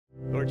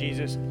Lord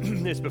Jesus,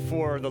 it's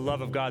before the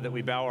love of God that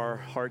we bow our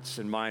hearts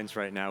and minds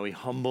right now. We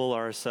humble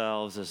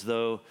ourselves as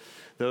though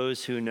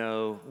those who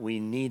know we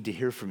need to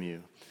hear from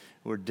you.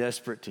 We're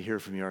desperate to hear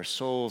from you. Our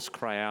souls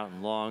cry out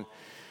and long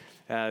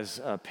as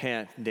a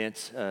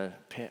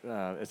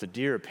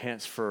deer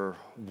pants for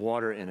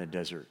water in a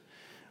desert.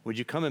 Would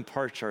you come and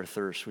parch our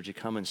thirst? Would you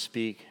come and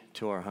speak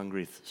to our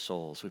hungry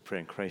souls? We pray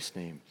in Christ's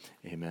name,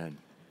 amen.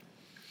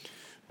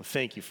 Well,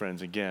 thank you,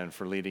 friends, again,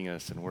 for leading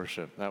us in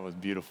worship. That was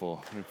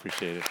beautiful. We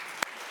appreciate it.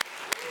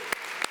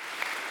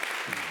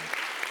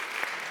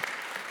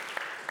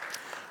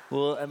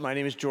 Well, my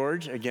name is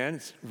George. Again,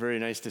 it's very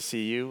nice to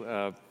see you.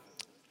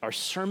 Our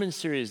sermon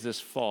series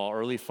this fall,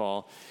 early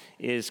fall,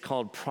 is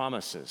called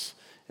Promises.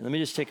 And let me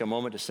just take a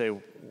moment to say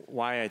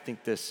why I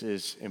think this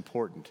is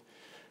important.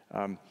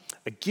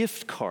 A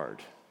gift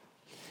card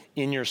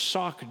in your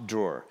sock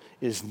drawer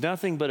is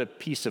nothing but a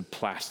piece of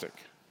plastic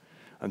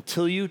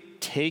until you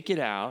take it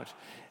out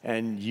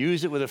and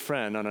use it with a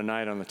friend on a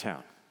night on the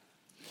town,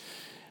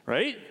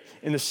 right?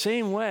 In the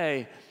same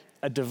way,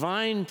 a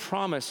divine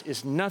promise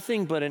is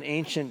nothing but an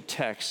ancient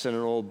text in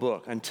an old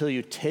book until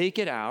you take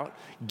it out,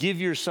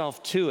 give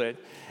yourself to it,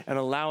 and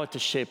allow it to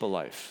shape a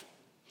life.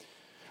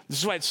 This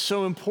is why it's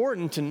so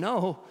important to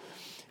know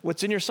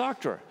what's in your sock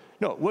drawer.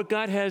 No, what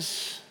God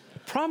has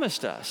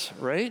promised us,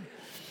 right?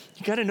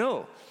 You got to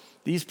know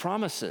these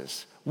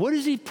promises. What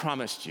has He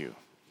promised you?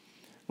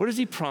 What has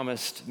He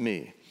promised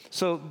me?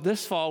 So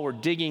this fall, we're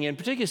digging in,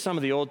 particularly some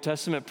of the Old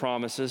Testament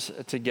promises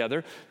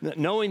together,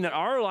 knowing that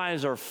our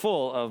lives are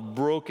full of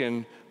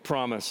broken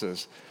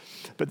promises.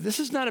 But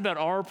this is not about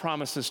our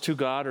promises to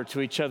God or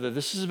to each other.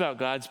 This is about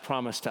God's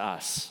promise to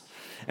us.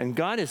 And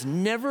God has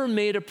never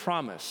made a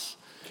promise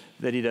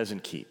that He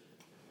doesn't keep.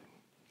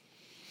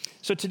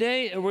 So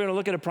today, we're going to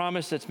look at a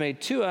promise that's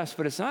made to us,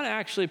 but it's not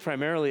actually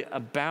primarily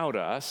about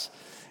us.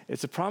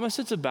 It's a promise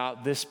that's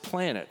about this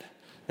planet,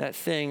 that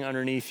thing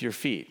underneath your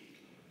feet.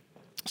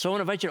 So I want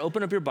to invite you to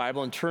open up your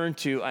Bible and turn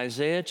to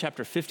Isaiah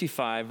chapter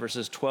 55,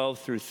 verses 12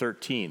 through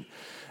 13.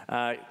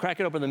 Crack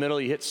it open in the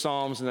middle, you hit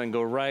Psalms, and then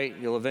go right.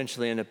 You'll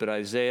eventually end up at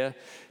Isaiah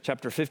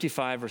chapter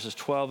 55, verses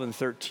 12 and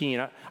 13.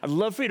 I'd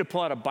love for you to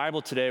pull out a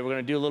Bible today. We're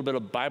going to do a little bit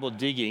of Bible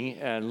digging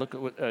and look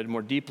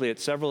more deeply at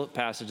several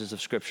passages of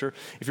Scripture.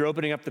 If you're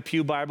opening up the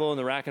Pew Bible in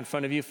the rack in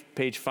front of you,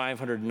 page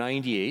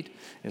 598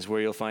 is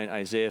where you'll find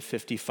Isaiah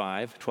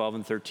 55, 12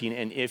 and 13.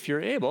 And if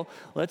you're able,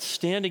 let's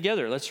stand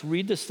together. Let's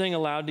read this thing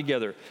aloud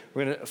together.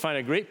 We're going to find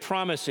a great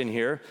promise in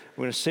here.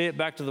 We're going to say it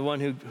back to the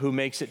one who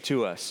makes it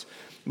to us.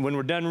 When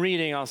we're done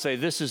reading, I'll say,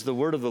 this is the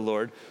word of the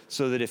Lord,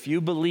 so that if you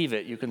believe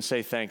it, you can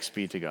say, thanks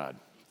be to God.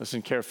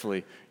 Listen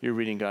carefully. You're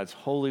reading God's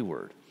holy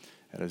word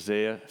at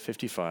Isaiah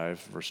 55,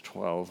 verse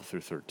 12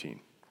 through 13.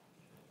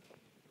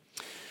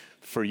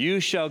 For you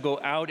shall go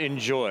out in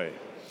joy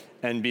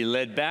and be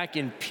led back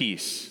in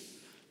peace.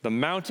 The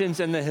mountains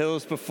and the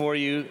hills before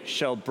you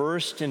shall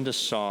burst into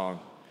song,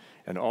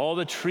 and all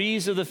the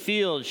trees of the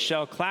field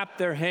shall clap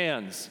their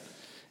hands.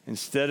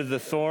 Instead of the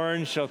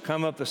thorn shall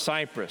come up the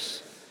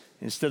cypress.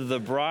 Instead of the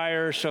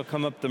briar shall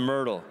come up the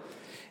myrtle,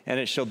 and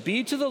it shall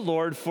be to the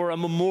Lord for a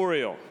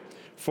memorial,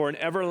 for an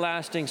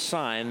everlasting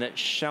sign that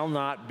shall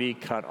not be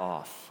cut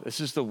off.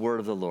 This is the word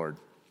of the Lord.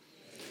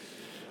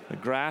 The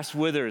grass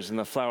withers and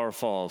the flower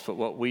falls, but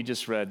what we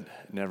just read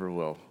never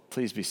will.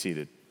 Please be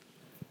seated.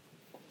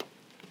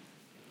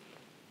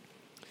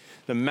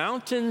 The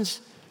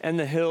mountains and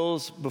the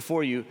hills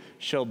before you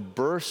shall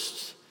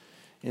burst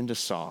into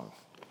song.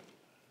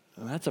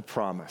 And that's a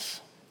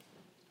promise.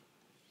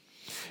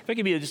 If I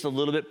could be just a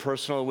little bit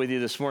personal with you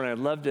this morning, I'd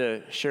love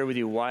to share with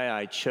you why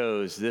I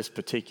chose this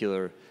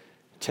particular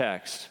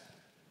text.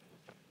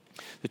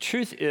 The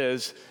truth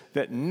is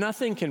that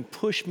nothing can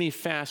push me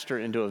faster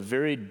into a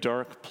very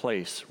dark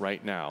place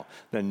right now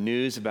than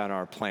news about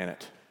our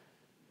planet.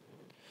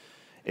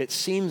 It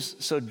seems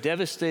so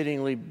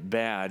devastatingly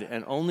bad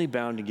and only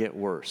bound to get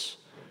worse.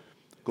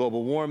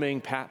 Global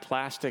warming,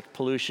 plastic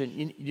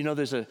pollution. You know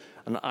there's an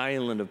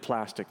island of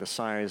plastic the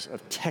size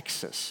of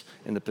Texas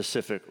in the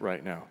Pacific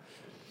right now.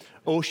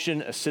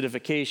 Ocean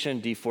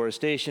acidification,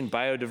 deforestation,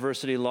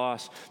 biodiversity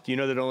loss. Do you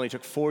know that it only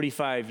took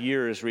 45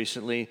 years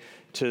recently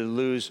to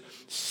lose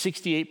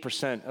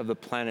 68% of the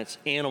planet's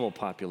animal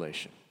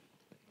population?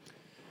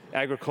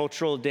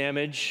 Agricultural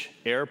damage,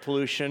 air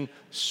pollution,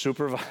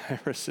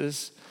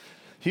 superviruses.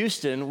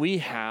 Houston, we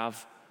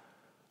have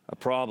a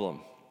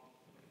problem.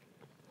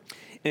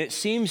 And it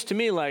seems to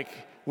me like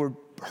we're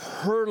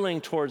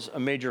hurtling towards a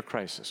major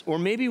crisis. Or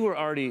maybe we're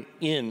already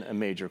in a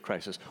major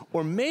crisis.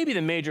 Or maybe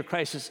the major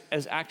crisis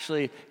has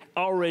actually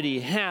already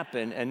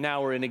happened and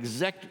now we're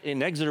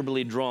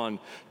inexorably drawn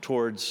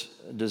towards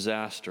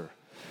disaster.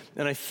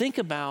 And I think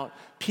about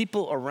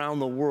people around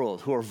the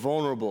world who are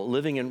vulnerable,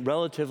 living in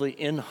relatively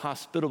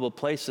inhospitable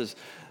places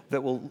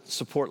that will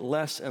support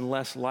less and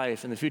less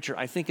life in the future.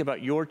 I think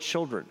about your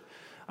children,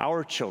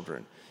 our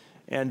children,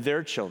 and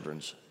their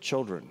children's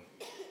children.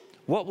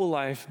 What will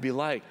life be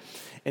like?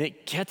 And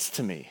it gets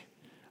to me.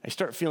 I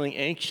start feeling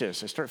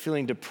anxious. I start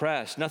feeling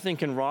depressed. Nothing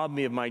can rob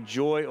me of my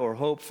joy or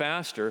hope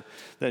faster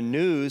than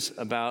news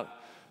about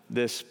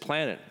this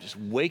planet. It just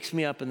wakes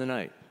me up in the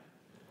night.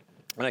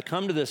 And I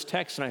come to this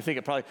text, and I think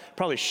it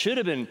probably should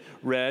have been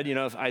read,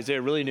 if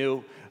Isaiah really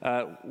knew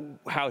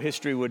how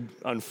history would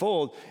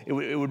unfold, it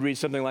would read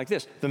something like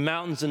this: the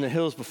mountains and the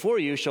hills before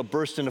you shall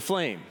burst into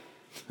flame.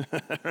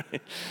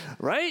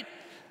 Right?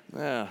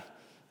 Yeah,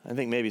 I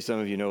think maybe some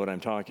of you know what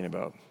I'm talking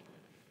about.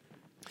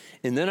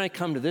 And then I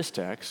come to this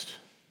text,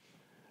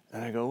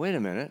 and I go, wait a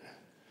minute.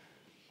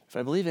 If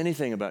I believe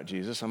anything about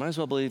Jesus, I might as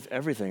well believe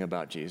everything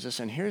about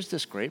Jesus. And here's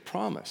this great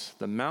promise: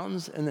 the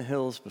mountains and the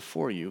hills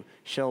before you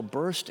shall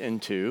burst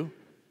into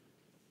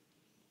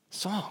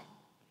song.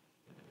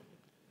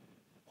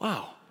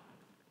 Wow.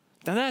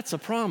 Now that's a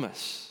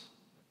promise.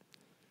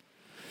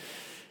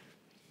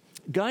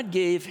 God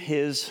gave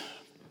his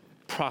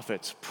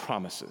prophets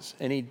promises,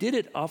 and he did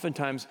it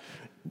oftentimes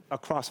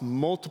across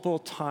multiple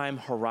time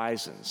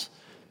horizons.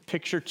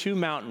 Picture two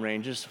mountain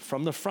ranges.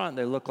 From the front,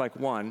 they look like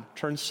one.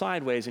 Turn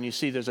sideways, and you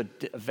see there's a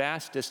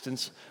vast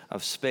distance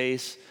of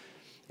space,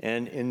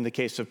 and in the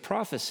case of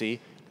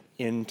prophecy,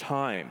 in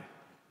time.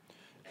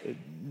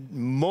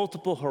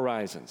 Multiple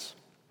horizons.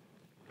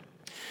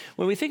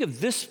 When we think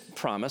of this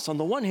promise, on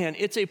the one hand,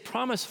 it's a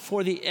promise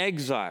for the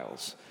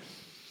exiles.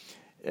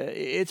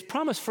 It's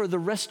promise for the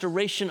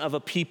restoration of a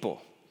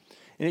people.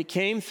 And it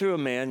came through a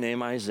man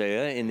named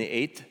Isaiah in the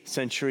 8th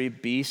century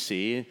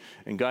BC.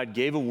 And God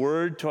gave a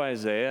word to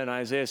Isaiah. And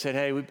Isaiah said,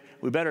 hey,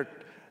 we better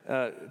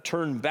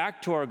turn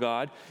back to our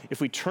God.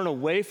 If we turn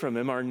away from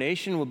him, our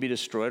nation will be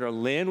destroyed, our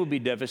land will be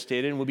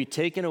devastated, and we'll be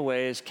taken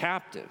away as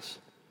captives.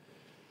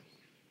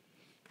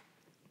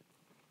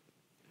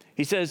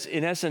 He says,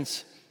 in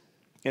essence,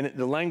 and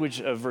the language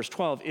of verse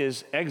 12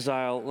 is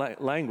exile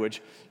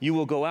language. You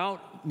will go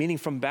out, meaning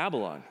from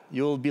Babylon.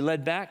 You will be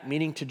led back,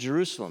 meaning to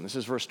Jerusalem. This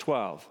is verse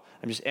 12.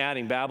 I'm just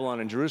adding Babylon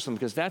and Jerusalem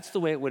because that's the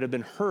way it would have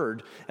been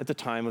heard at the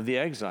time of the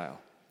exile.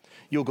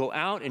 You'll go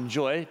out in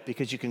joy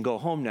because you can go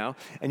home now,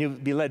 and you'll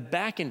be led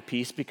back in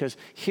peace because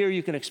here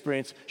you can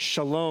experience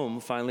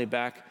shalom finally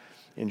back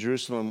in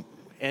Jerusalem.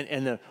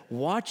 And the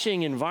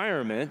watching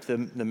environment,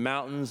 the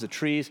mountains, the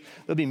trees,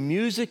 there'll be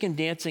music and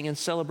dancing and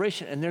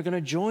celebration, and they're going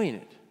to join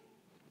it.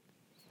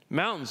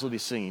 Mountains will be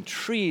singing,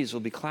 trees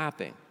will be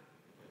clapping.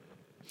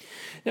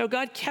 Now,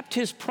 God kept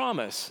his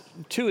promise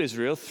to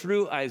Israel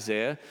through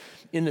Isaiah.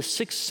 In the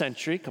 6th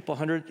century, a couple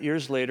hundred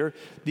years later,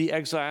 the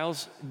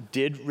exiles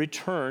did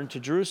return to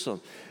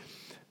Jerusalem.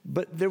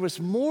 But there was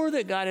more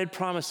that God had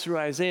promised through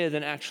Isaiah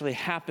than actually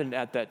happened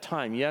at that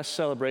time. Yes,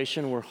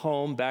 celebration, we're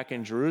home back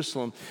in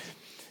Jerusalem.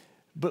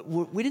 But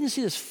we didn't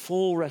see this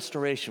full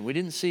restoration. We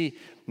didn't see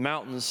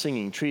mountains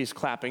singing, trees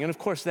clapping. And of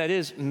course, that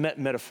is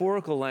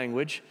metaphorical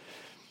language.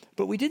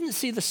 But we didn't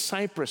see the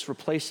cypress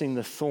replacing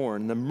the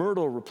thorn, the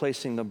myrtle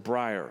replacing the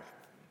briar.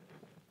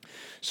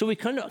 So we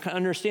can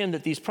understand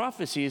that these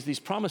prophecies, these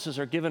promises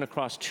are given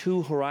across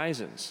two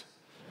horizons.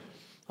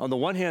 On the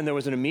one hand, there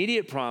was an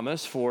immediate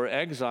promise for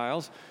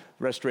exiles,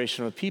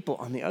 restoration of people.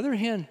 On the other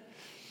hand,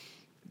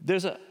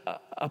 there's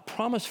a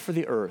promise for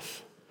the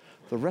earth,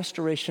 the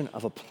restoration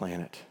of a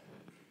planet.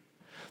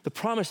 The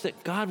promise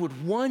that God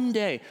would one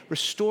day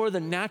restore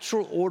the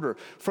natural order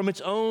from its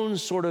own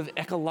sort of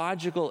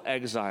ecological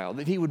exile,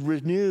 that he would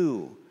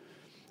renew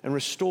and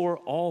restore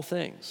all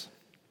things.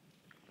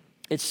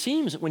 It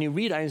seems that when you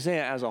read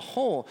Isaiah as a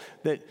whole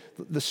that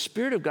the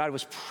Spirit of God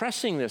was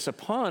pressing this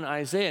upon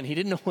Isaiah, and he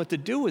didn't know what to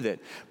do with it,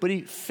 but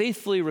he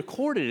faithfully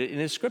recorded it in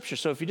his scripture.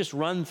 So if you just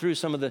run through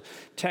some of the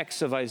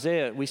texts of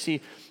Isaiah, we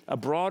see a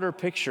broader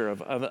picture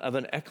of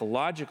an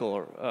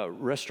ecological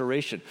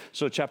restoration.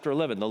 So chapter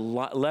 11, the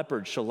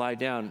leopard shall lie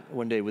down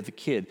one day with the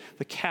kid,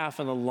 the calf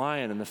and the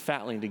lion and the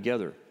fatling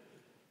together.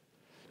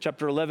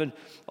 Chapter 11,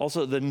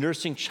 also the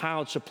nursing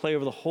child shall play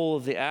over the hole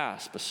of the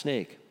asp, a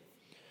snake.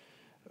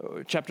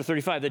 Chapter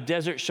 35, the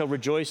desert shall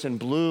rejoice and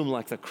bloom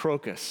like the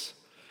crocus.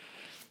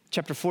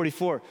 Chapter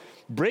 44,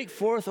 break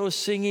forth, O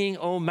singing,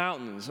 O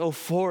mountains, O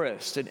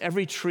forest, and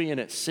every tree in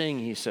it sing,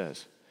 he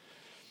says.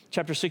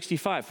 Chapter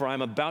 65, for I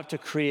am about to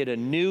create a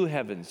new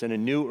heavens and a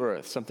new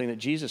earth, something that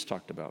Jesus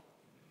talked about.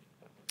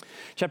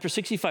 Chapter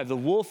 65, the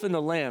wolf and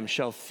the lamb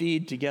shall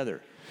feed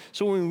together.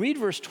 So when we read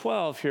verse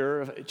 12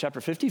 here,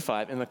 chapter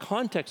 55, in the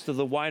context of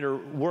the wider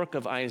work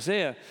of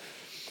Isaiah,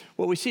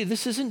 what we see,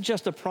 this isn't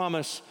just a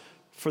promise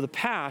for the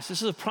past,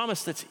 this is a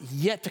promise that's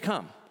yet to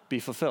come, be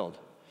fulfilled.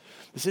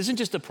 This isn't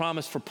just a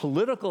promise for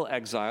political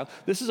exile,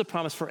 this is a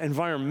promise for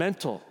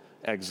environmental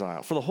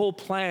exile, for the whole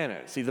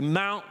planet. See, the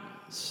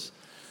mountains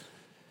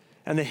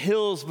and the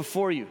hills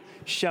before you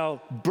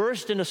shall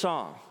burst into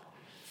song.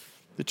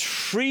 The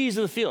trees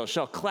of the field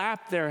shall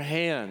clap their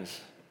hands.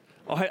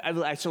 Oh,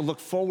 I so look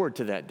forward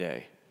to that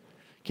day.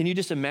 Can you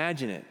just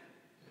imagine it?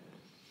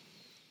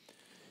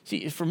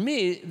 See, for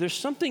me, there's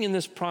something in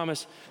this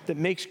promise that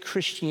makes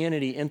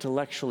Christianity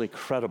intellectually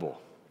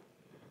credible,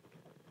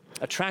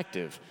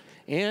 attractive,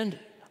 and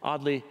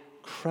oddly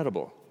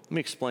credible. Let me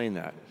explain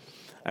that.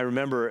 I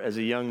remember as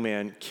a young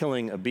man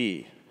killing a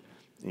bee,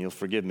 and you'll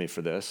forgive me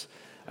for this.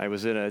 I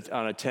was on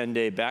a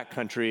 10-day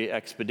backcountry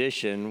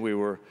expedition. We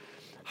were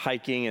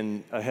hiking,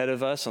 and ahead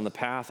of us on the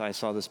path, I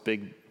saw this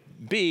big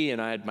bee,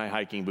 and I had my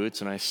hiking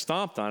boots, and I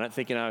stomped on it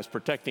thinking I was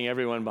protecting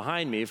everyone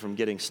behind me from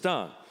getting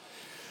stung.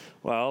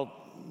 Well,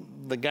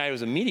 the guy who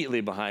was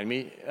immediately behind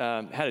me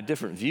had a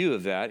different view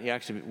of that. He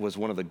actually was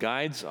one of the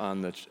guides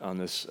on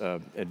this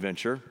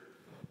adventure.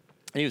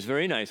 And he was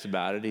very nice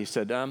about it. He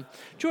said,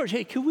 George,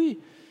 hey, can we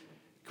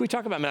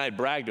talk about, I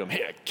bragged to him,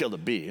 hey, I killed a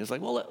bee. He was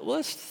like, well,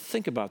 let's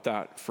think about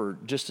that for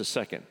just a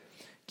second,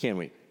 can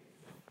we?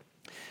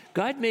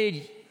 God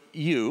made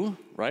you,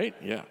 right?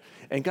 Yeah.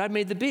 And God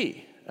made the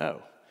bee.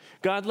 Oh.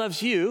 God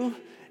loves you,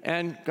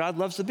 and God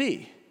loves the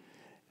bee.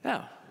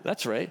 Yeah,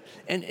 that's right.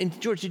 And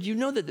George, did you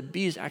know that the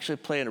bees actually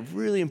play a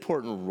really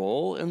important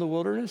role in the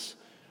wilderness?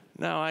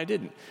 No, I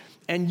didn't.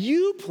 And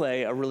you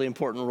play a really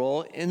important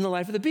role in the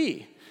life of the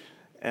bee.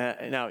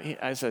 Now,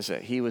 as I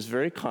say, he was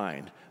very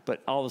kind,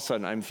 but all of a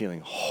sudden I'm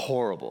feeling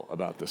horrible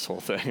about this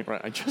whole thing,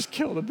 right? I just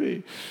killed a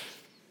bee.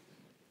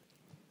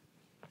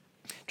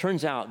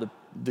 Turns out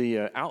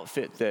the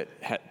outfit that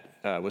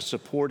was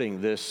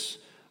supporting this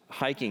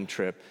hiking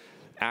trip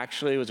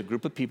actually was a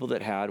group of people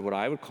that had what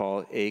I would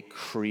call a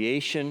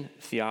creation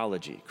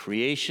theology.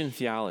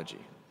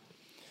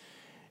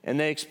 And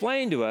they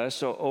explained to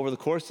us over the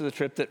course of the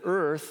trip that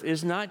Earth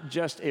is not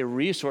just a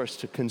resource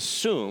to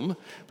consume,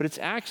 but it's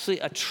actually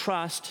a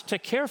trust to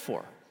care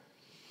for.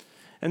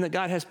 And that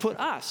God has put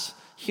us,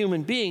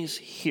 human beings,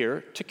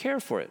 here to care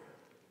for it.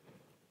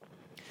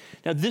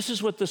 Now, this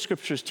is what the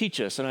scriptures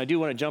teach us, and I do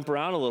want to jump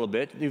around a little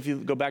bit. If you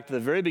go back to the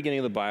very beginning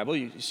of the Bible,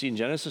 you see in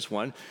Genesis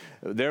 1,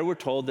 there we're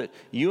told that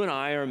you and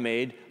I are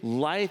made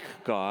like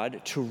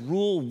God to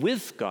rule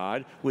with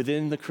God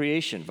within the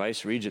creation,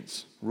 vice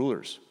regents,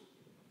 rulers.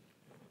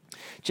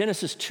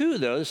 Genesis 2,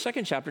 though, the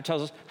second chapter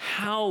tells us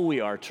how we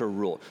are to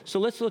rule.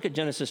 So let's look at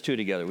Genesis 2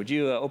 together. Would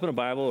you open a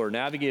Bible or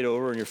navigate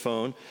over on your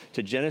phone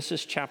to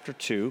Genesis chapter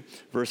 2,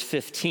 verse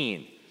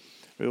 15.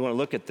 We want to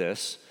look at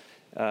this.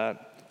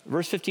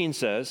 Verse 15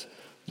 says,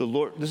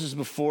 this is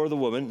before the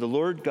woman, the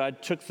Lord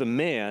God took the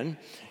man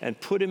and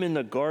put him in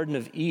the Garden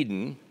of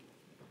Eden.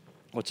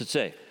 What's it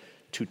say?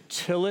 To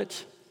till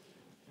it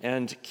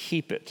and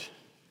keep it.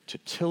 To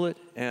till it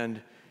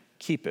and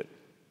keep it.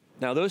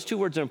 Now, those two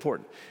words are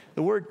important.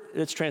 The word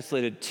that's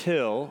translated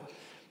till,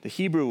 the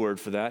Hebrew word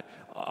for that,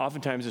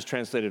 oftentimes is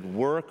translated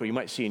work, or you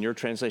might see in your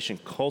translation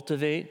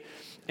cultivate.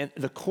 And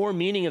the core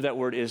meaning of that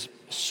word is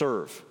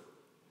serve.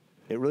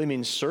 It really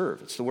means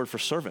serve. It's the word for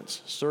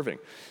servants, serving.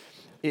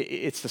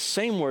 It's the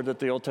same word that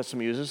the Old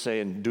Testament uses,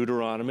 say in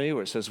Deuteronomy,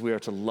 where it says we are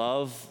to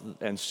love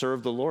and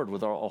serve the Lord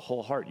with our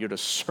whole heart. You're to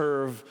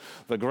serve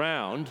the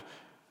ground,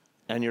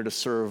 and you're to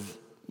serve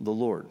the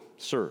Lord.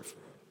 Serve.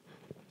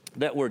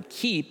 That word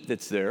keep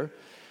that's there,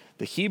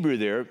 the Hebrew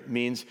there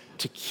means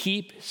to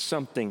keep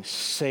something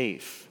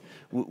safe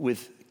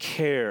with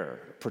care,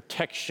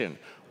 protection,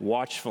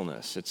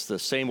 watchfulness. It's the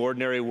same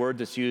ordinary word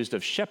that's used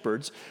of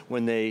shepherds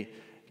when they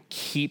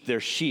keep their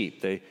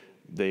sheep.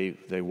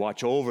 They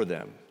watch over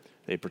them.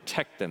 They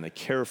protect them. They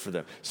care for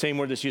them. Same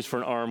word that's used for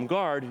an armed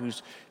guard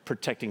who's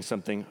protecting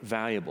something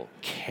valuable.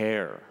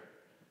 Care.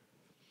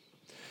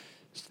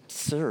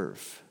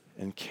 Serve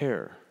and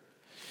care.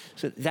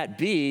 So that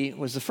bee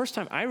was the first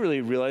time I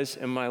really realized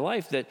in my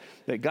life that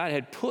God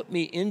had put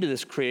me into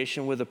this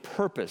creation with a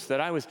purpose, that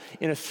I was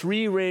in a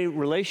three-way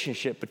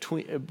relationship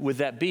with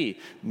that bee,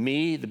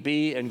 me, the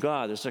bee, and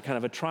God. There's a kind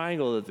of a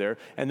triangle there.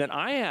 And then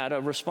I had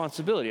a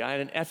responsibility. I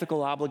had an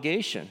ethical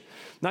obligation,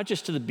 not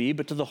just to the bee,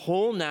 but to the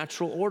whole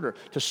natural order,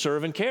 to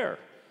serve and care,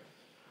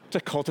 to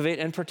cultivate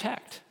and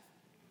protect.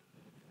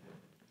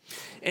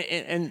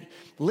 And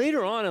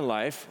later on in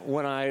life,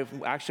 when I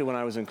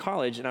was in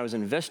college and I was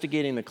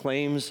investigating the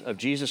claims of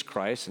Jesus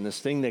Christ and this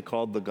thing they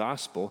called the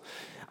gospel,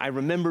 I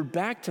remembered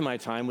back to my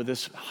time with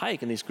this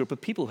hike and this group of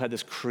people who had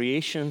this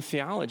creation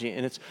theology,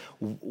 and it's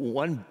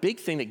one big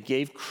thing that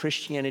gave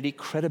Christianity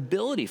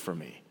credibility for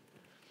me.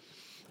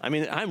 I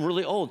mean, I'm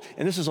really old,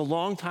 and this is a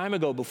long time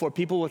ago before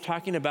people were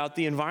talking about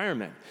the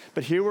environment.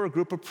 But here were a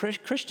group of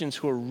Christians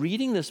who were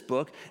reading this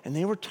book, and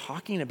they were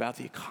talking about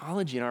the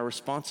ecology and our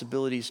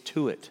responsibilities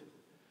to it.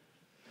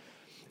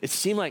 It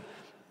seemed like,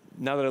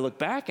 now that I look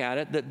back at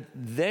it, that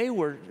they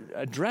were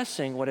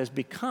addressing what has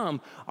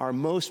become our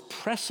most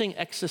pressing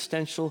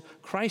existential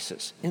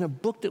crisis in a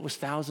book that was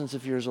thousands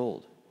of years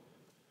old.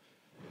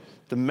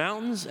 The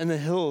mountains and the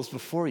hills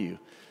before you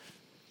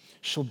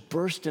shall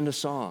burst into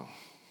song.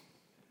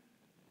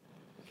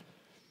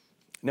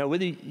 Now,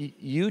 whether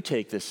you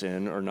take this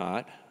in or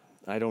not,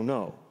 I don't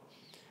know.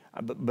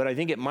 But I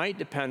think it might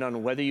depend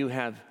on whether you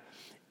have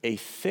a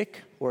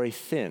thick or a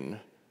thin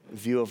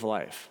view of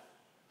life.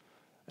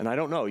 And I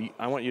don't know.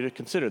 I want you to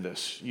consider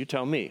this. You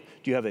tell me.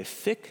 Do you have a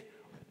thick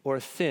or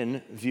a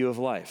thin view of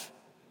life?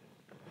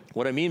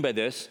 What I mean by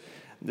this,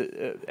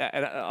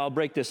 and I'll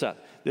break this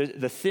up.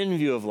 The thin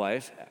view of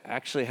life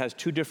actually has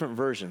two different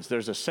versions.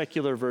 There's a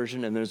secular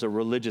version and there's a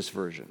religious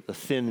version, the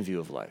thin view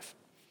of life.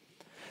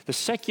 The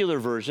secular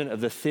version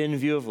of the thin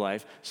view of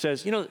life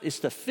says, it's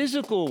the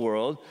physical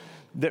world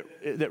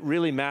that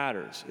really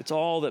matters. It's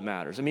all that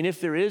matters. I mean, if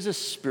there is a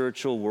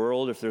spiritual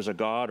world, if there's a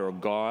God or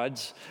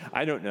gods,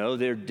 I don't know,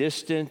 they're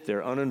distant,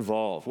 they're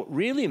uninvolved. What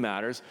really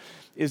matters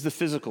is the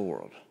physical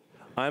world.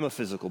 I'm a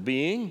physical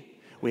being,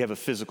 we have a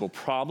physical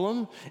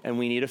problem, and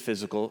we need a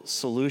physical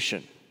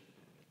solution.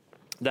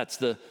 That's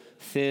the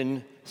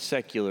thin,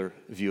 secular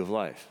view of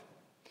life.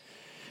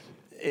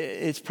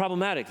 It's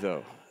problematic,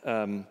 though.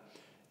 And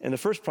the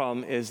first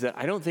problem is that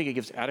I don't think it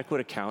gives adequate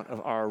account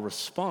of our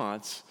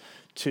response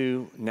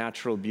to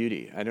natural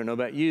beauty. I don't know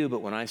about you,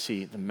 but when I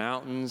see the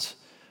mountains,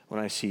 when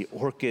I see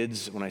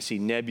orchids, when I see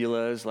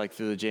nebulas, like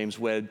through the James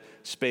Webb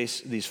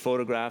Space, these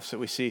photographs that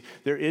we see,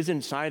 there is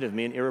inside of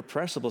me an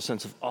irrepressible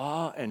sense of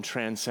awe and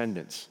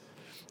transcendence.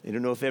 I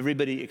don't know if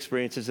everybody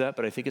experiences that,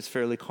 but I think it's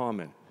fairly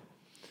common.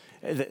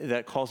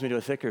 That calls me to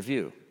a thicker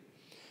view.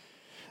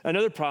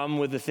 Another problem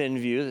with the thin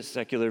view, the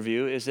secular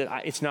view, is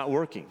that it's not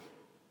working.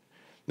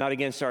 Not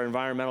against our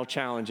environmental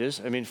challenges.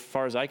 I mean, as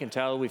far as I can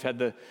tell, we've had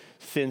the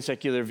thin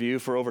secular view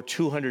for over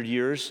 200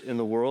 years in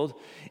the world,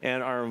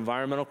 and our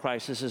environmental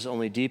crisis is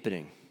only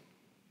deepening.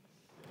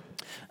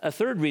 A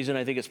third reason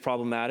I think it's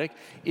problematic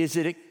is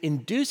that it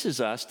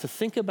induces us to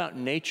think about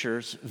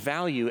nature's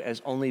value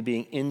as only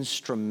being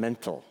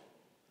instrumental.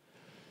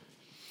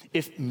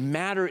 If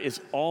matter is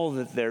all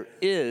that there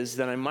is,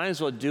 then I might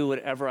as well do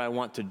whatever I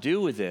want to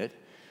do with it.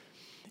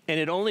 And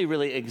it only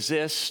really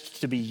exists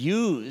to be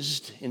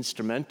used,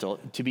 instrumental,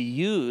 to be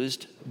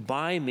used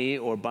by me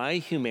or by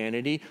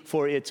humanity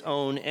for its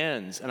own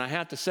ends. And I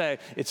have to say,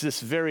 it's this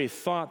very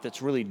thought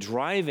that's really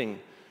driving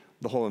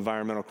the whole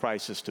environmental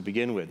crisis to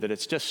begin with, that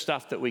it's just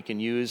stuff that we can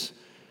use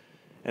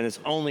and it's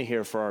only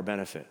here for our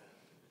benefit.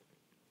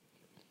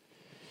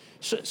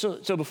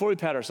 So before we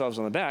pat ourselves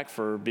on the back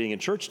for being in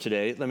church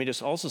today, let me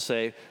just also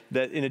say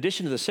that in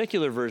addition to the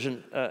secular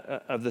version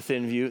of the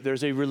thin view,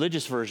 there's a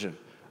religious version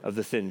of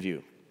the thin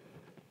view.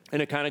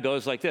 And it kind of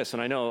goes like this,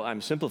 and I know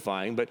I'm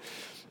simplifying, but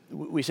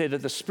we say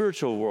that the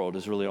spiritual world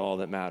is really all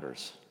that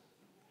matters.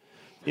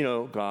 You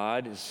know,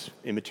 God is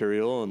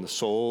immaterial, and the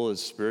soul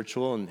is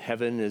spiritual, and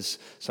heaven is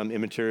some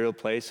immaterial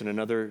place in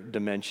another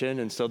dimension,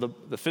 and so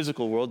the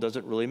physical world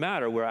doesn't really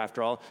matter. We're,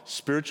 after all,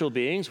 spiritual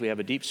beings. We have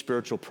a deep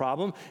spiritual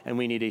problem, and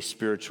we need a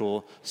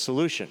spiritual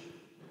solution.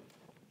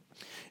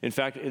 In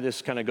fact,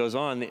 this kind of goes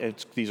on.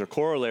 These are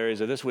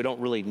corollaries of this. We don't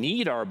really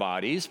need our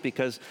bodies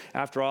because,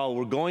 after all,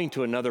 we're going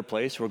to another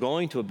place. We're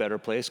going to a better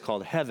place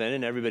called heaven,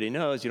 and everybody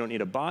knows you don't need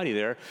a body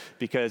there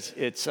because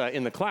it's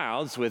in the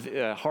clouds with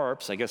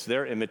harps. I guess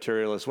they're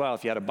immaterial as well.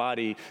 If you had a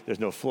body, there's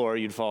no floor.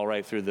 You'd fall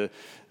right through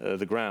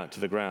the ground, to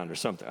the ground or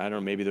something. I don't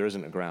know, maybe there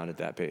isn't a ground at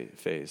that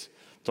phase.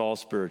 It's all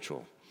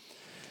spiritual.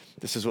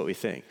 This is what we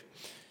think.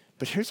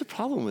 But here's the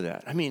problem with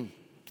that. I mean,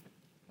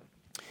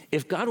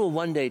 if God will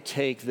one day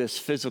take this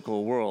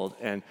physical world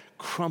and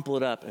crumple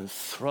it up and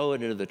throw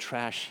it into the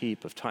trash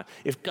heap of time,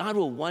 if God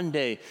will one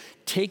day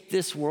take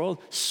this world,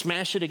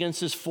 smash it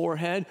against his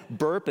forehead,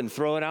 burp and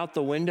throw it out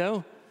the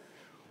window,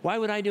 why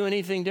would I do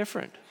anything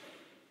different?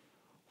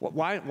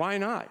 Why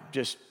not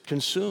just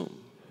consume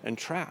and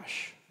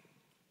trash?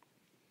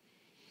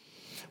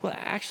 Well,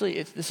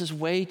 actually, this is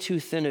way too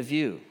thin a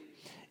view.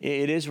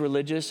 It is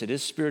religious, it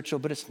is spiritual,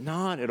 but it's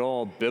not at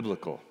all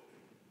biblical.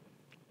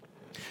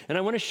 And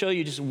I want to show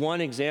you just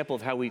one example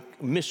of how we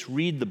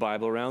misread the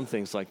Bible around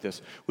things like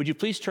this. Would you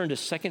please turn to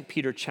 2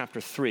 Peter chapter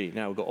 3.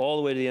 Now, we'll go all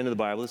the way to the end of the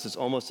Bible. This is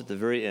almost at the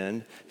very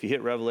end. If you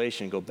hit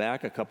Revelation, go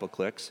back a couple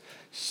clicks.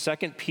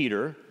 2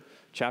 Peter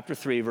chapter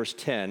 3, verse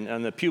 10.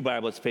 On the Pew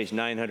Bible, it's page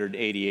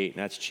 988,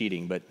 and that's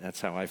cheating, but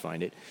that's how I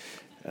find it.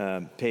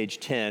 Page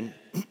 10,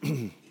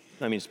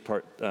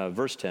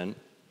 verse 10.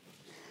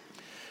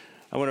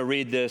 I want to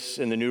read this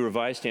in the New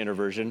Revised Standard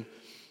Version.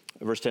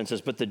 Verse 10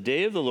 says, "But the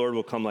day of the Lord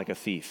will come like a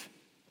thief.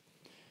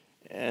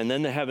 And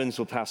then the heavens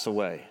will pass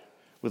away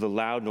with a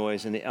loud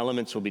noise, and the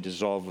elements will be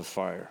dissolved with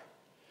fire.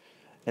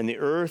 And the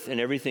earth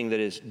and everything that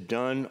is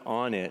done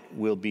on it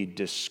will be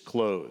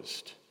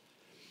disclosed."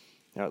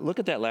 Now, look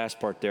at that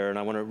last part there, and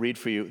I want to read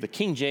for you. The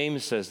King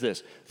James says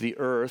this, "The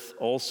earth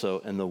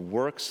also and the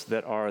works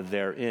that are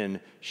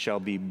therein shall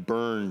be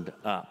burned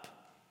up."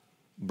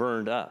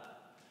 Burned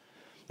up.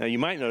 Now, you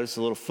might notice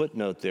a little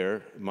footnote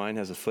there. Mine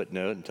has a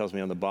footnote and tells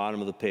me on the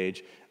bottom of the page,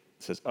 it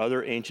says,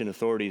 "Other ancient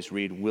authorities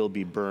read, will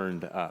be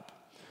burned up."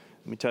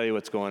 Let me tell you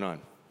what's going on.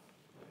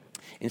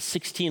 In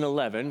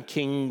 1611,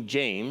 King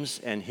James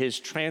and his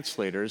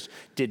translators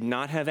did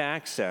not have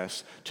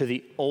access to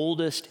the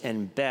oldest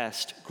and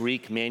best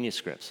Greek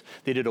manuscripts.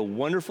 They did a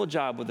wonderful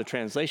job with the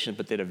translation,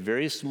 but they had a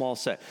very small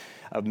set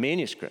of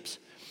manuscripts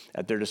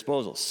at their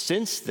disposal.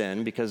 Since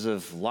then, because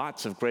of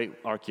lots of great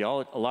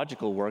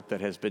archaeological work that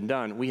has been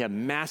done, we have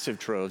massive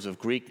troves of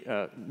Greek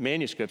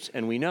manuscripts,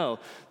 and we know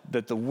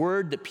that the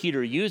word that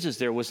Peter uses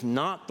there was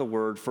not the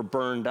word for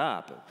burned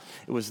up.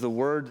 It was the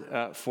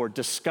word for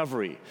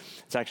discovery.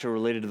 It's actually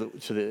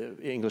related to the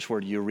English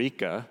word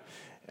eureka.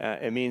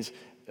 It means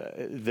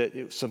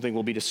that something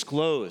will be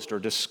disclosed or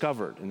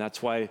discovered, and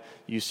that's why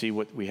you see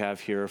what we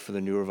have here for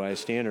the New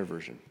Revised Standard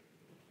Version.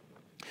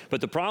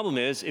 But the problem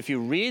is, if you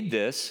read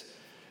this,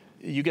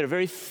 you get a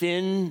very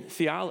thin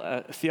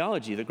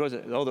theology that goes,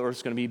 oh, the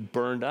earth's going to be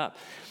burned up.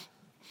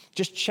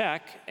 Just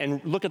check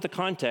and look at the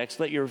context.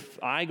 Let your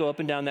eye go up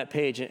and down that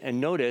page and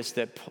notice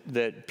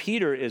that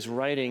Peter is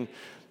writing,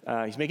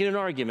 he's making an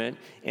argument,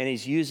 and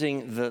he's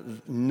using the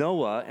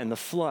Noah and the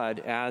flood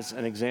as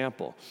an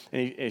example.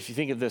 And if you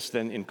think of this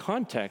then in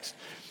context,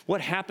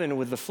 what happened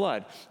with the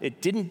flood?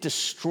 It didn't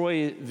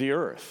destroy the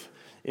earth.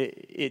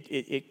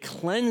 It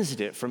cleansed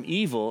it from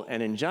evil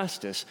and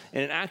injustice,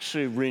 and it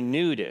actually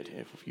renewed it.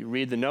 If you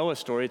read the Noah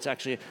story, it's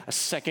actually a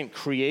second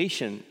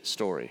creation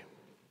story.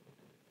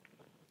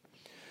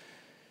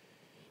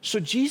 So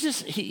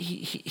Jesus,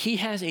 he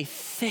has a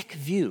thick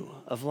view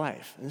of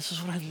life. And this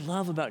is what I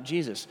love about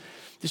Jesus.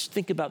 Just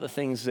think about the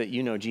things that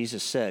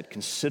Jesus said.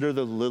 Consider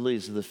the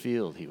lilies of the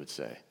field, he would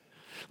say.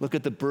 Look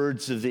at the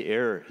birds of the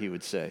air, he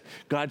would say.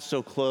 God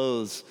so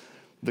clothes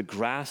the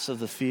grass of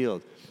the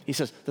field. He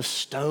says, the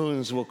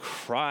stones will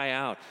cry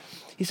out.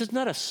 He says,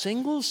 not a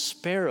single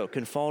sparrow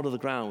can fall to the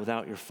ground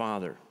without your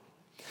Father.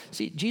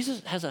 See,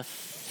 Jesus has a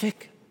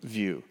thick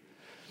view.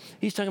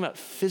 He's talking about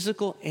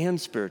physical and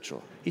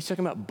spiritual. He's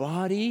talking about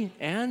body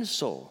and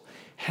soul,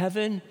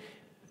 heaven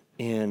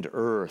and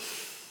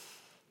earth.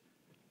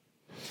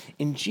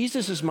 In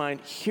Jesus' mind,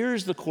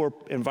 here's the core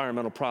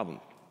environmental problem.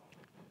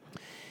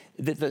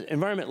 That the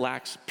environment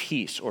lacks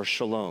peace or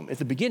shalom. At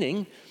the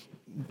beginning,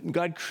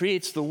 God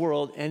creates the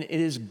world and it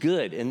is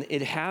good and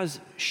it has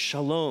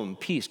shalom,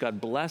 peace.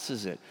 God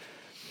blesses it.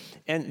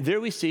 And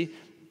there we see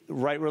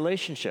right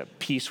relationship,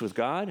 peace with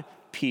God,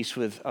 peace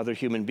with other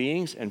human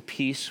beings, and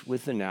peace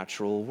with the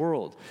natural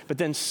world. But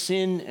then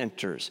sin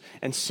enters,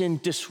 and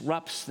sin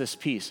disrupts this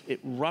peace. It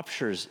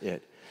ruptures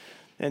it.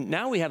 And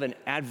now we have an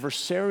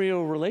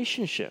adversarial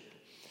relationship,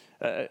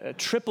 a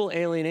triple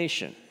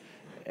alienation.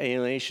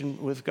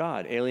 Alienation with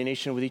God,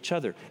 alienation with each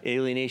other,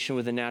 alienation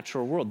with the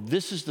natural world.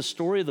 This is the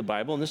story of the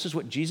Bible, and this is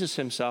what Jesus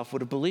himself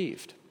would have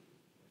believed.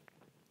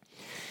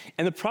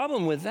 And the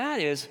problem with that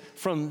is,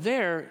 from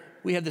there,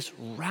 we have this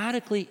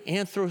radically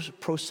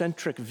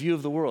anthropocentric view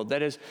of the world.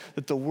 That is,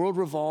 that the world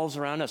revolves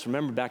around us.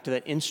 Remember, back to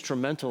that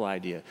instrumental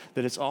idea,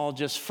 that it's all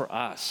just for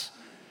us.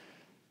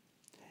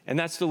 And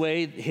that's the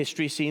way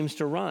history seems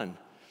to run.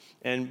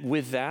 And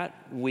with that,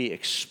 we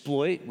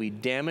exploit, we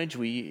damage,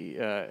 we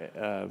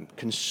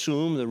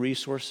consume the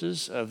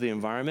resources of the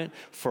environment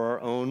for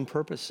our own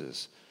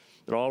purposes.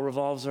 It all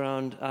revolves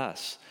around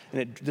us.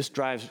 And this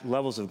drives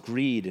levels of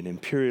greed and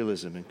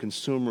imperialism and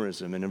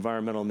consumerism and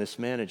environmental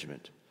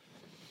mismanagement.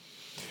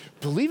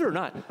 Believe it or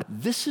not,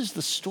 this is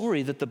the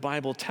story that the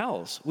Bible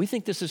tells. We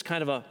think this is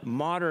kind of a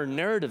modern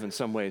narrative in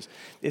some ways.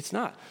 It's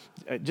not.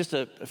 Just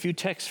a few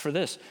texts for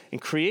this. In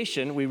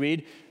creation, we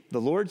read, the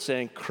Lord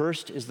saying,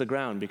 cursed is the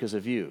ground because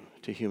of you,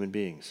 to human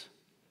beings.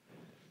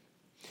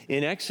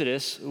 In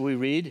Exodus, we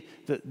read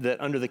that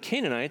under the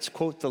Canaanites,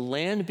 quote, the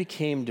land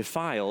became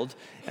defiled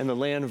and the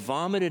land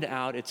vomited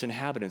out its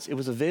inhabitants. It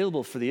was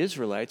available for the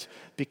Israelites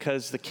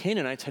because the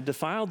Canaanites had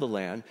defiled the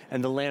land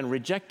and the land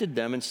rejected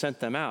them and sent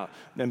them out.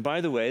 And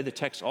by the way, the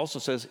text also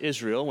says,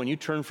 Israel, when you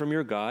turn from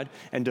your God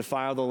and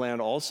defile the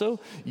land also,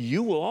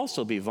 you will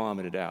also be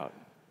vomited out.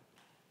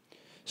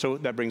 So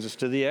that brings us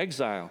to the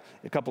exile.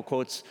 A couple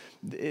quotes.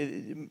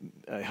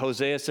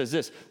 Hosea says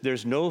this,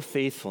 there's no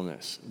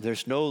faithfulness,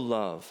 there's no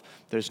love,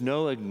 there's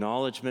no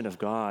acknowledgement of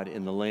God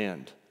in the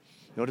land.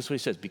 Notice what he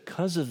says,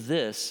 because of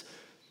this,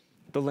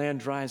 the land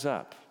dries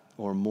up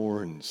or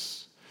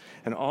mourns,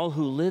 and all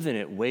who live in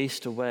it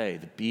waste away.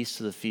 The beasts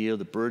of the field,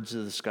 the birds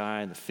of the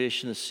sky, and the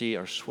fish in the sea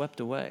are swept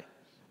away.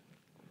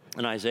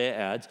 And Isaiah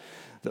adds,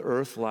 the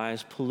earth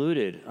lies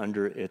polluted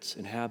under its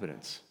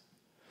inhabitants.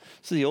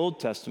 So the Old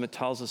Testament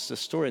tells us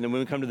this story. And then when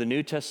we come to the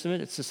New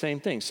Testament, it's the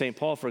same thing. St.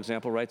 Paul, for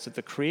example, writes that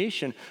the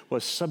creation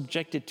was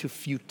subjected to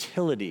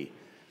futility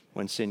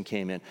when sin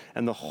came in.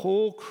 And the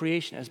whole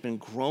creation has been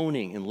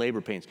groaning in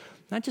labor pains.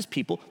 Not just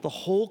people, the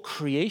whole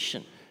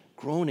creation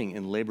groaning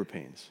in labor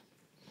pains.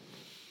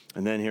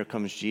 And then here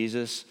comes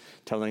Jesus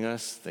telling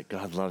us that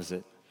God loves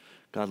it.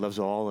 God loves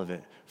all of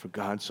it. For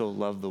God so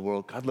loved the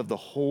world. God loved the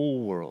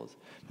whole world.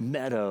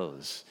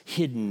 Meadows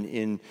hidden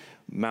in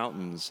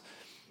mountains.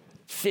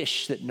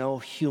 Fish that no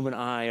human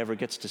eye ever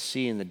gets to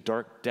see in the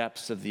dark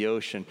depths of the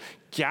ocean,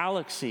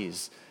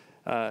 galaxies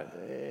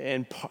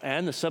and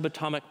the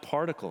subatomic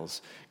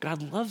particles.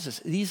 God loves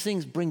us. These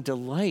things bring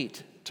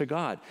delight to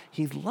God.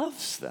 He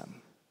loves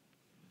them.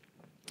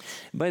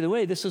 By the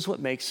way, this is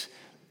what makes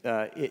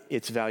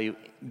its value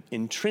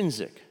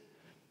intrinsic,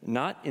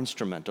 not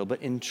instrumental,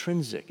 but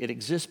intrinsic. It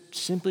exists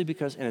simply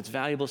because, and it's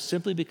valuable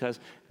simply because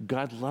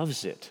God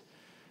loves it.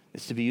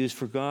 It's to be used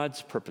for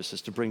God's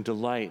purposes, to bring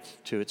delight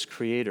to its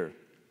creator.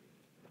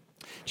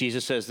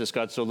 Jesus says this,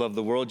 God so loved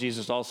the world.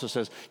 Jesus also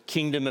says,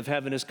 kingdom of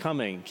heaven is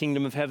coming.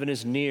 Kingdom of heaven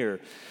is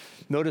near.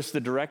 Notice the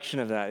direction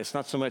of that. It's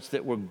not so much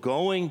that we're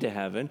going to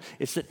heaven,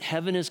 it's that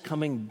heaven is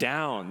coming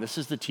down. This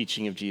is the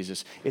teaching of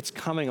Jesus. It's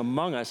coming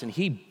among us, and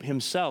he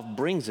himself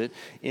brings it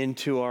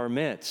into our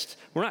midst.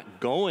 We're not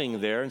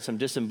going there in some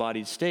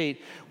disembodied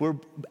state. We're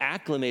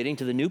acclimating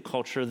to the new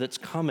culture that's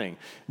coming.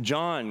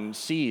 John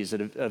sees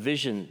a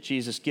vision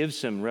Jesus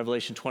gives him,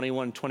 Revelation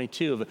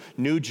 21:22, of a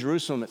new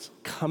Jerusalem that's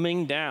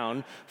coming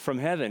down from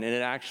heaven, and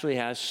it actually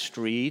has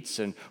streets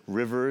and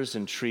rivers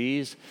and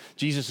trees.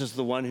 Jesus is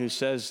the one who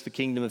says the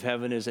kingdom of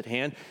heaven is at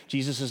hand.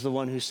 Jesus is the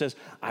one who says,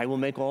 I will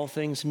make all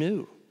things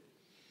new.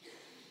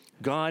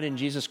 God in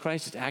Jesus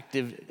Christ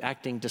is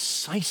acting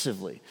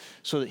decisively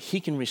so that he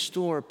can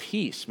restore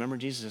peace. Remember,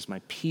 Jesus says,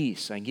 my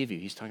peace I give you.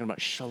 He's talking about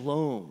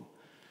shalom.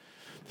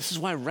 This is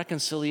why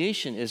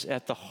reconciliation is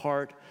at the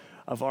heart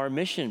of our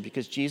mission,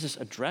 because Jesus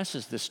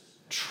addresses this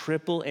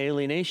triple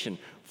alienation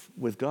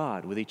with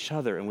God, with each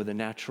other, and with the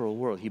natural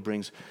world. He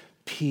brings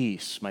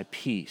peace, my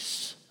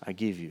peace I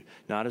give you,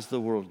 not as the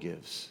world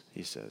gives,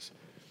 he says.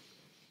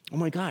 Oh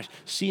my gosh,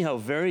 see how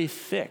very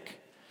thick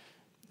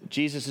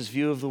Jesus'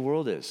 view of the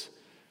world is.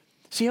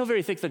 See how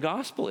very thick the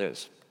gospel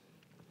is.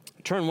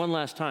 Turn one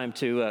last time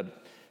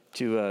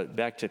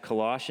back to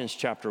Colossians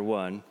chapter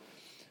 1,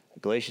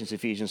 Galatians,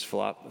 Ephesians,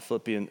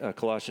 Philippians,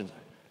 Colossians.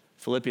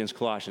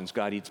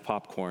 God eats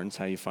popcorns,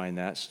 how you find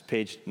that. It's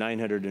page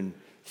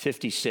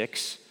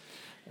 956.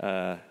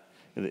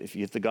 If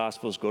you hit the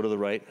Gospels, go to the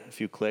right a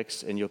few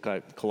clicks, and you'll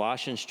got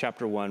Colossians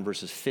chapter 1,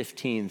 verses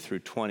 15 through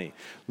 20.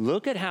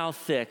 Look at how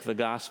thick the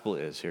gospel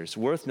is here. It's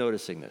worth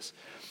noticing this.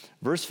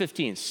 Verse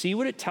 15, see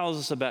what it tells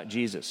us about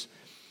Jesus.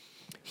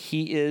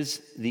 He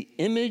is the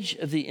image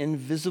of the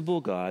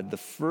invisible God, the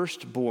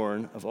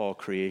firstborn of all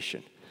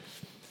creation.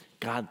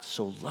 God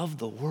so loved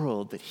the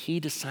world that he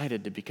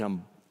decided to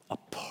become a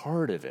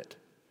part of it.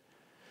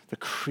 The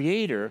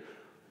Creator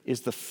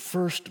is the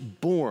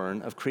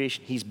firstborn of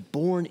creation. He's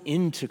born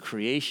into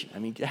creation. I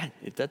mean,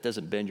 if that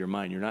doesn't bend your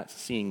mind, you're not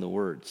seeing the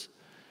words.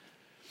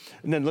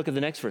 And then look at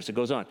the next verse. It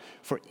goes on.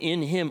 For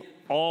in him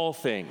all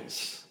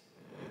things,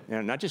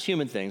 not just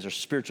human things or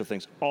spiritual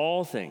things,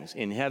 all things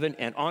in heaven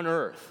and on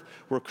earth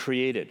were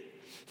created.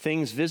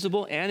 Things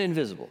visible and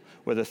invisible,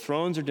 whether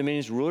thrones or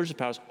dominions, rulers or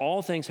powers,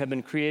 all things have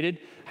been created.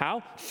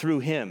 How? Through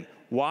him.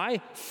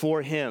 Why?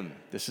 For him.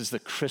 This is the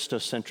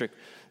Christocentric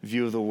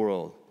view of the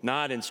world,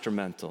 not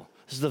instrumental.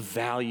 This is the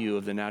value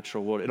of the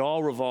natural world. It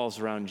all revolves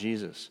around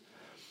Jesus.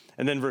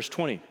 And then verse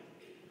 20.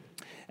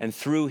 And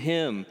through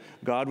him,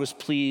 God was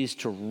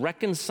pleased to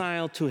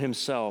reconcile to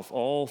himself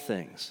all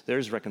things.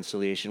 There's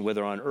reconciliation,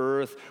 whether on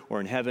earth or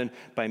in heaven,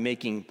 by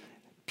making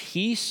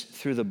peace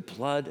through the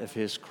blood of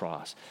his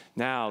cross.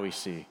 Now we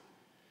see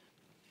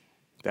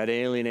that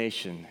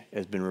alienation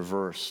has been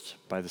reversed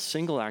by the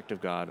single act of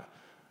God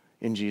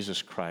in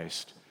Jesus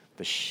Christ,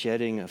 the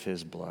shedding of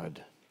his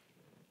blood.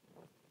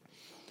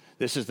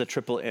 This is the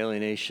triple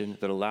alienation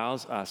that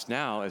allows us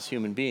now as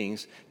human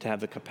beings to have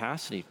the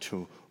capacity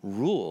to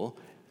rule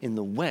in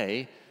the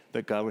way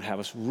that God would have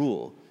us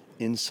rule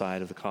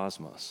inside of the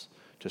cosmos,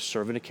 to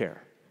serve and to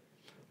care,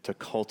 to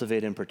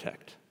cultivate and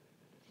protect.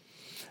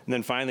 And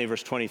then finally,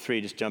 verse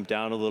 23, just jump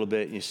down a little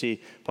bit, and you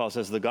see Paul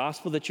says, the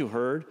gospel that you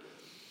heard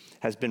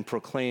has been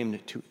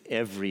proclaimed to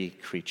every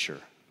creature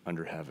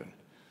under heaven.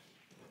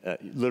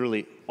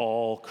 Literally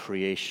all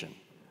creation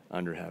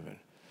under heaven.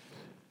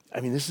 I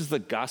mean, this is the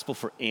gospel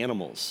for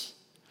animals,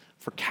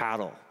 for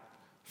cattle,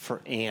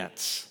 for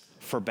ants,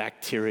 for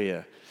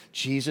bacteria.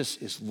 Jesus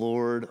is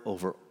Lord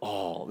over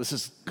all. This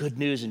is good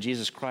news in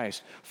Jesus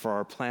Christ for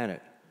our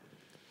planet.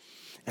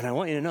 And I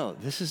want you to know,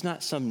 this is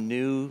not some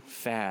new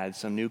fad,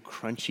 some new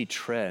crunchy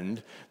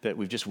trend that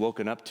we've just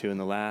woken up to in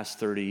the last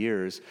 30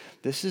 years.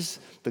 This is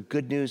the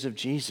good news of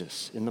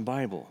Jesus in the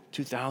Bible,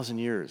 2,000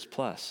 years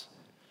plus.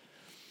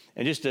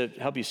 And just to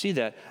help you see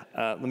that,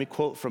 let me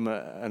quote from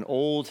an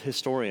old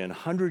historian.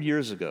 100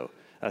 years ago,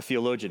 a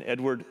theologian,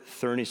 Edward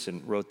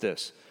Thurneson, wrote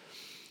this: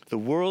 the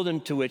world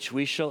into which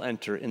we shall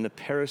enter in the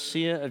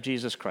parousia of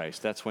Jesus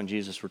Christ, that's when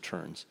Jesus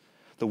returns.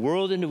 The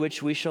world into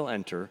which we shall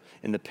enter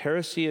in the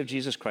parousia of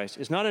Jesus Christ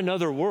is not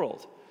another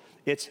world.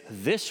 It's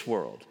this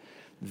world,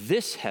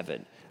 this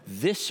heaven,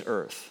 this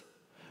earth.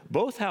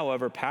 Both,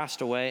 however,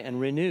 passed away and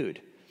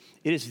renewed.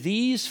 It is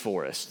these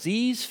forests,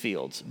 these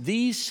fields,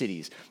 these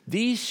cities,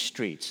 these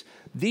streets,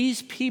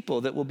 these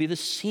people that will be the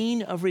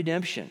scene of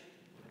redemption.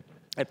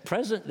 At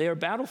present, they are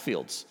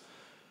battlefields,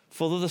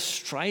 full of the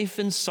strife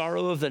and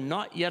sorrow of the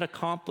not yet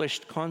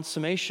accomplished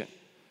consummation.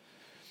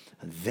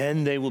 And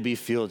then they will be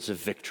fields of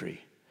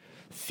victory,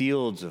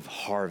 fields of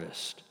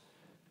harvest,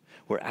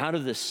 where out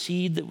of the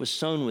seed that was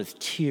sown with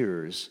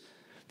tears,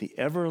 the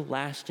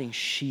everlasting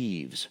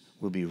sheaves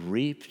will be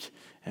reaped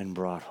and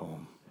brought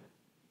home.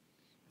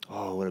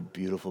 Oh, what a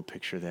beautiful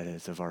picture that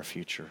is of our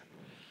future.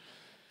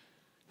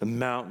 The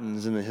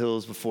mountains and the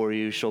hills before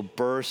you shall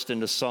burst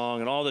into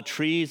song, and all the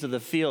trees of the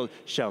field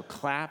shall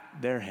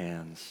clap their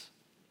hands.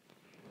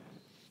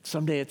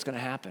 Someday it's going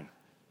to happen.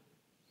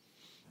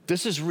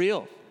 This is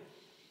real.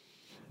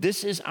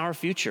 This is our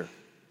future.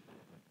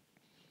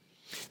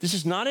 This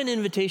is not an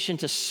invitation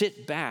to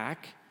sit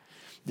back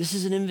This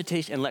is an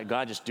invitation, and let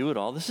God just do it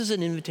all. This is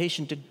an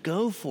invitation to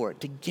go for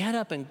it, to get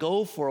up and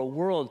go for a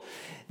world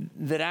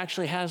that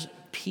actually has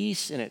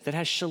peace in it, that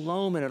has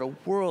shalom in it, a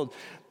world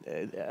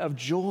of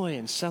joy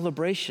and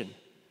celebration.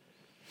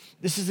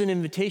 This is an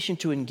invitation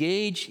to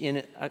engage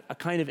in a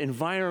kind of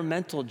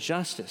environmental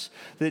justice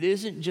that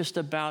isn't just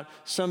about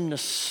some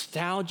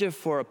nostalgia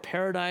for a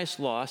paradise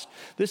lost.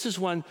 This is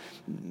one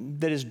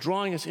that is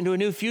drawing us into a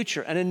new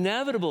future, an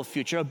inevitable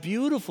future, a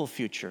beautiful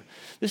future.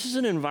 This is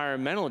an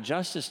environmental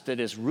justice that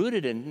is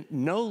rooted in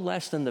no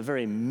less than the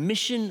very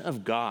mission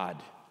of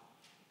God.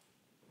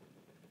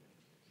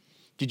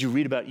 Did you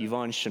read about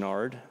Yvon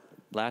Chouinard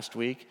last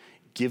week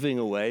giving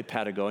away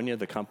Patagonia,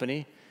 the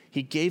company?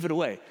 He gave it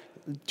away.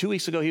 2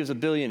 weeks ago, he was a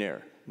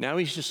billionaire. Now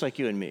he's just like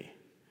you and me.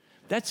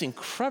 That's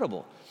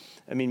incredible.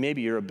 I mean,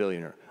 maybe you're a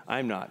billionaire.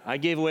 I'm not. I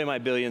gave away my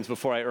billions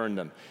before I earned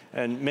them,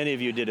 and many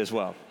of you did as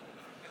well.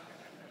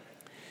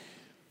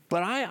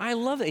 But I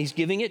love that. He's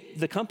giving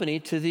the company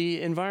to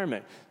the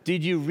environment.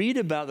 Did you read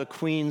about the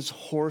Queen's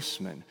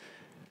horseman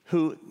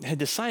who had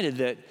decided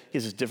that he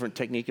has a different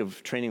technique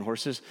of training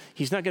horses?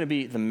 He's not going to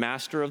be the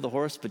master of the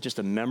horse, but just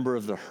a member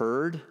of the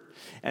herd.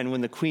 And when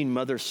the Queen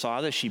Mother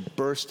saw this, she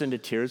burst into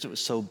tears. It was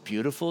so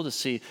beautiful to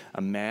see a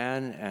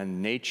man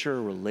and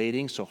nature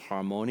relating so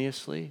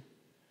harmoniously.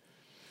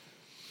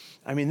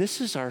 I mean,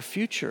 this is our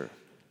future.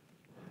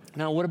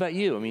 Now, what about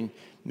you? I mean,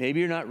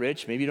 maybe you're not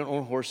rich, maybe you don't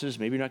own horses,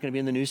 maybe you're not going to be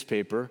in the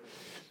newspaper,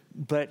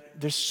 but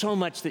there's so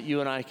much that you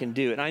and I can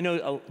do. And I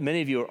know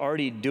many of you are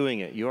already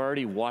doing it. You're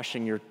already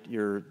washing your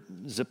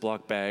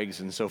Ziploc bags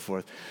and so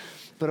forth.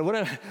 But what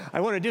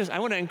I want to do is I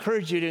want to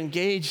encourage you to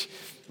engage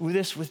with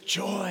this with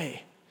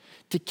joy,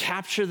 to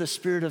capture the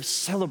spirit of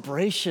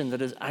celebration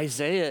that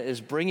Isaiah is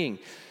bringing,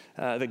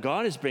 that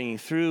God is bringing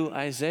through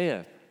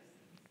Isaiah.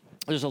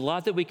 There's a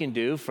lot that we can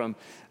do, from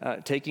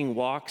taking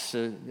walks,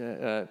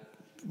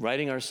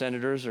 writing our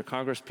senators or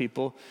Congress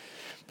people.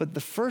 But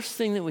the first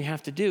thing that we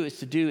have to do is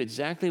to do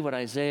exactly what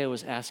Isaiah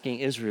was asking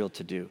Israel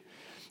to do.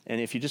 And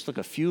if you just look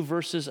a few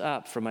verses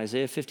up from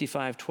Isaiah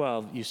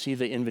 55:12, you see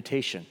the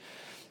invitation.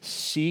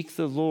 Seek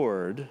the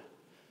Lord,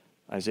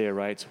 Isaiah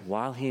writes,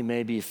 while he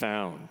may be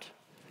found.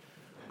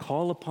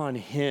 Call upon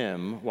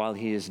him while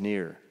he is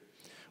near.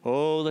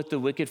 Oh, let the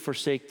wicked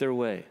forsake their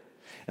way,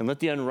 and let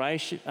the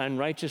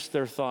unrighteous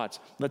their thoughts.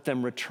 Let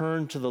them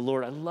return to the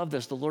Lord. I love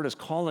this. The Lord is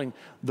calling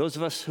those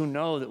of us who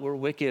know that we're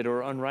wicked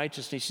or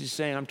unrighteous. He's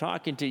saying, I'm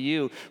talking to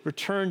you.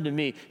 Return to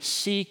me.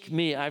 Seek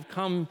me. I've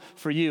come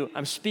for you.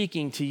 I'm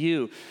speaking to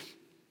you.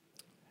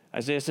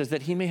 Isaiah says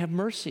that he may have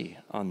mercy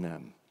on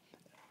them.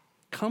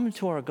 Come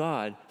to our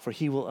God, for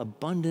he will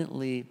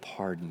abundantly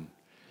pardon.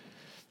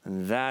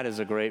 And that is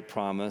a great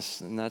promise,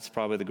 and that's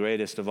probably the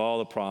greatest of all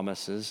the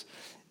promises.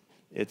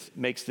 It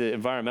makes the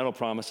environmental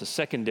promise a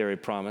secondary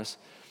promise.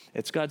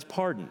 It's God's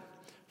pardon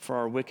for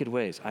our wicked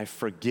ways. I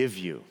forgive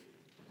you.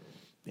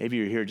 Maybe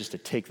you're here just to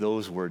take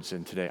those words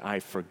in today.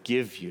 I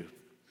forgive you.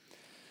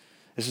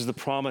 This is the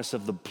promise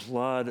of the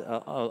blood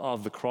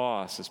of the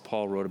cross, as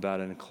Paul wrote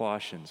about it in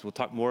Colossians. We'll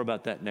talk more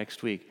about that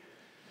next week.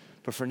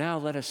 But for now,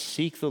 let us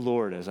seek the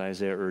Lord, as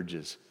Isaiah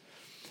urges.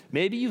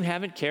 Maybe you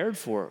haven't cared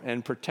for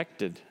and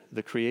protected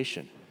the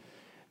creation.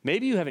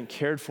 Maybe you haven't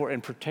cared for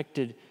and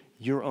protected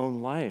your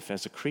own life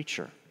as a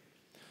creature.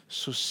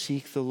 So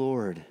seek the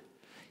Lord.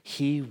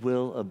 He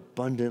will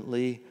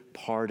abundantly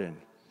pardon.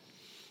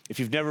 If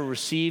you've never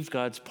received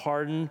God's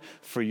pardon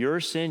for your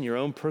sin, your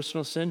own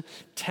personal sin,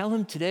 tell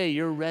him today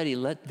you're ready.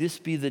 Let this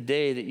be the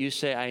day that you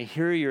say, I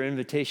hear your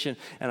invitation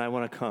and I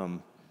want to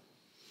come.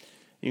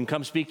 You can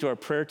come speak to our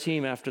prayer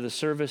team after the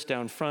service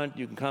down front.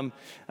 You can come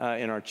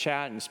in our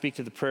chat and speak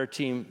to the prayer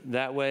team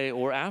that way,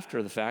 or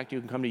after the fact, you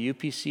can come to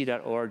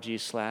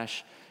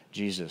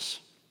upc.org/Jesus.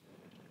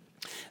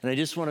 And I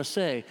just want to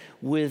say,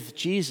 with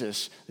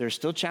Jesus, there are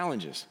still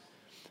challenges,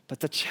 but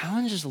the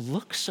challenges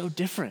look so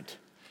different.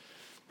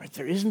 Right?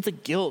 There isn't the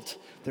guilt,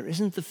 there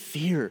isn't the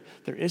fear,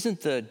 there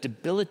isn't the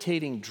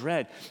debilitating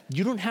dread.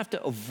 You don't have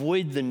to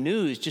avoid the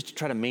news just to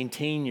try to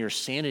maintain your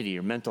sanity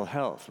or mental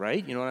health,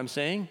 right? You know what I'm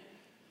saying?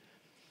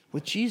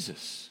 With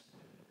Jesus,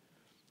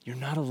 you're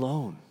not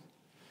alone.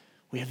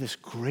 We have this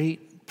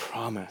great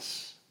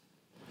promise.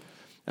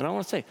 And I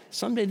want to say,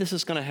 someday this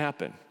is going to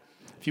happen.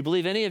 If you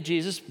believe any of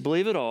Jesus,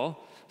 believe it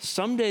all.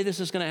 Someday this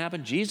is going to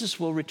happen.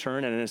 Jesus will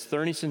return, and as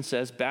Thurneson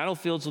says,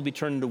 battlefields will be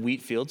turned into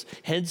wheat fields,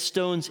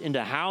 headstones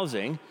into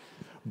housing,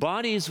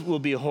 bodies will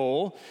be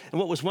whole, and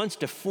what was once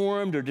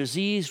deformed or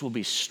diseased will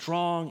be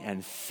strong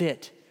and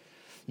fit.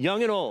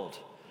 Young and old,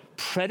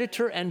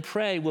 predator and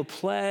prey will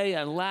play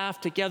and laugh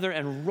together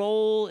and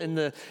roll in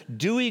the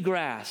dewy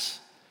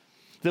grass.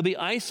 There'll be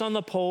ice on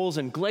the poles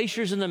and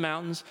glaciers in the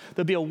mountains.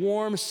 There'll be a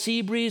warm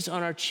sea breeze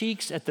on our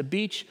cheeks at the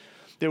beach.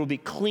 There will be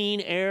clean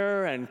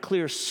air and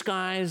clear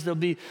skies. There'll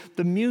be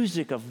the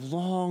music of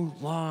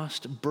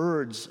long-lost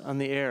birds on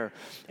the air.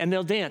 And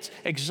they'll dance.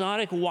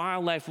 Exotic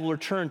wildlife will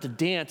return to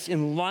dance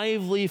in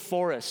lively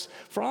forests.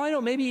 For all I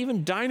know, maybe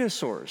even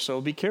dinosaurs, so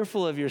be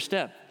careful of your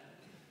step.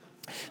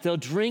 They'll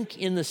drink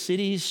in the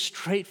cities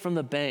straight from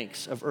the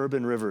banks of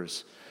urban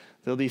rivers.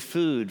 There'll be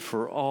food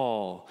for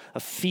all, a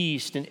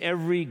feast in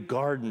every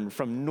garden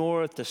from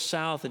north to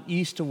south and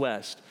east to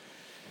west.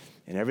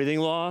 And everything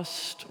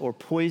lost or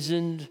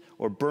poisoned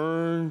or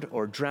burned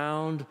or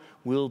drowned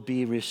will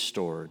be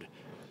restored.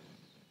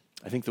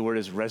 I think the word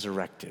is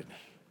resurrected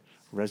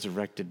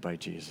by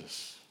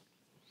Jesus.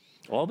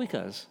 All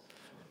because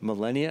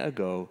millennia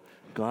ago,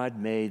 God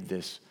made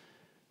this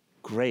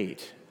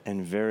great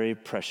and very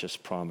precious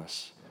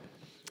promise.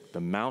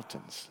 The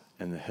mountains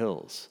and the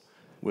hills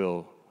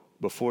will,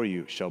 before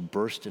you, shall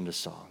burst into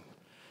song,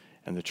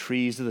 and the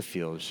trees of the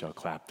field shall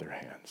clap their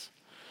hands.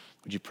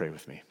 Would you pray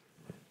with me?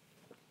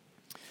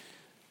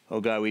 Oh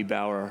God, we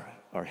bow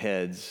our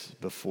heads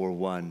before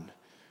one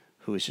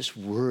who is just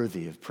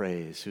worthy of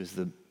praise, who's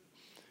the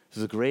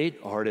great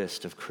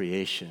artist of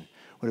creation.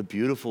 What a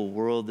beautiful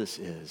world this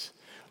is.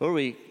 Lord,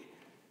 we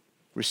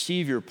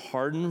receive your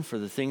pardon for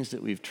the things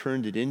that we've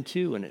turned it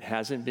into when it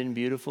hasn't been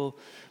beautiful,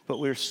 but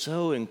we're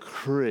so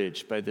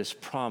encouraged by this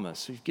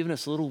promise. You've given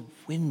us a little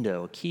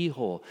window, a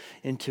keyhole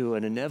into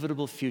an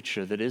inevitable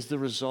future that is the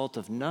result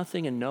of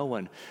nothing and no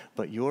one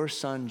but your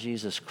Son,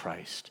 Jesus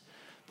Christ.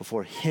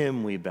 Before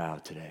him we bow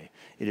today.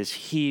 It is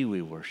he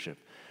we worship.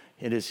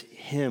 It is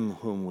him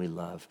whom we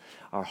love.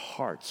 Our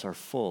hearts are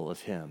full of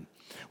him.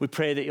 We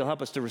pray that you'll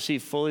help us to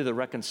receive fully the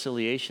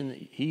reconciliation that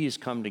he has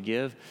come to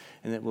give,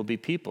 and that we'll be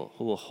people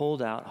who will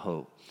hold out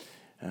hope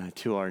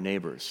to our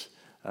neighbors.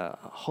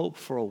 Hope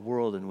for a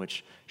world in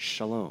which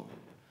shalom,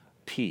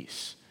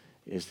 peace,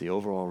 is the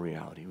overall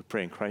reality. We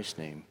pray in Christ's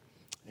name,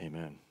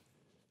 amen.